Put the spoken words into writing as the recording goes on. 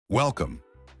Welcome.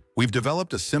 We've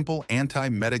developed a simple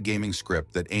anti-metagaming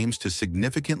script that aims to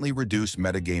significantly reduce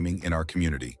metagaming in our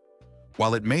community.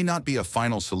 While it may not be a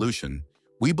final solution,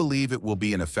 we believe it will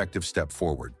be an effective step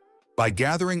forward. By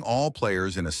gathering all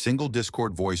players in a single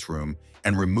Discord voice room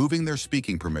and removing their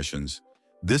speaking permissions,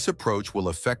 this approach will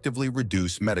effectively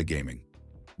reduce metagaming.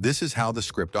 This is how the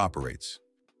script operates.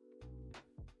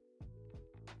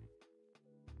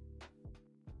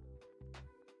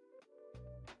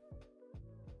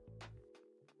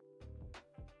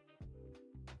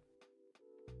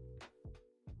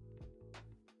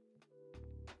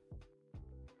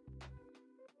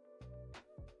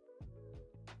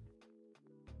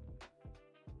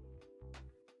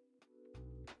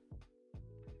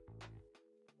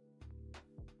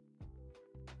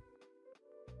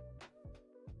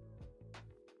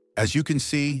 As you can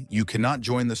see, you cannot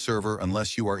join the server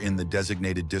unless you are in the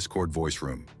designated Discord voice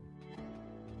room.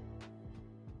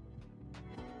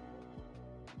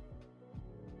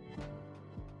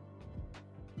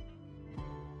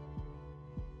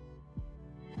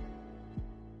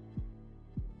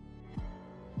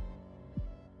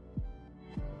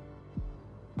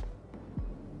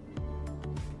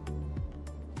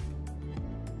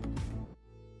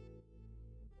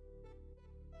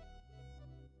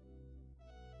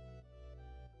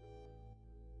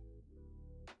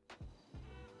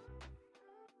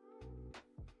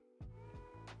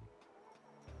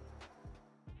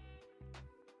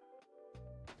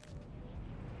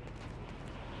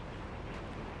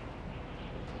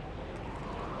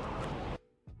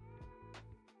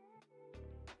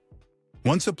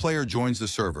 Once a player joins the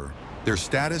server, their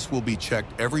status will be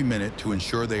checked every minute to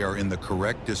ensure they are in the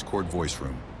correct Discord voice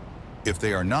room. If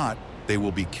they are not, they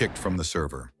will be kicked from the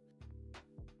server.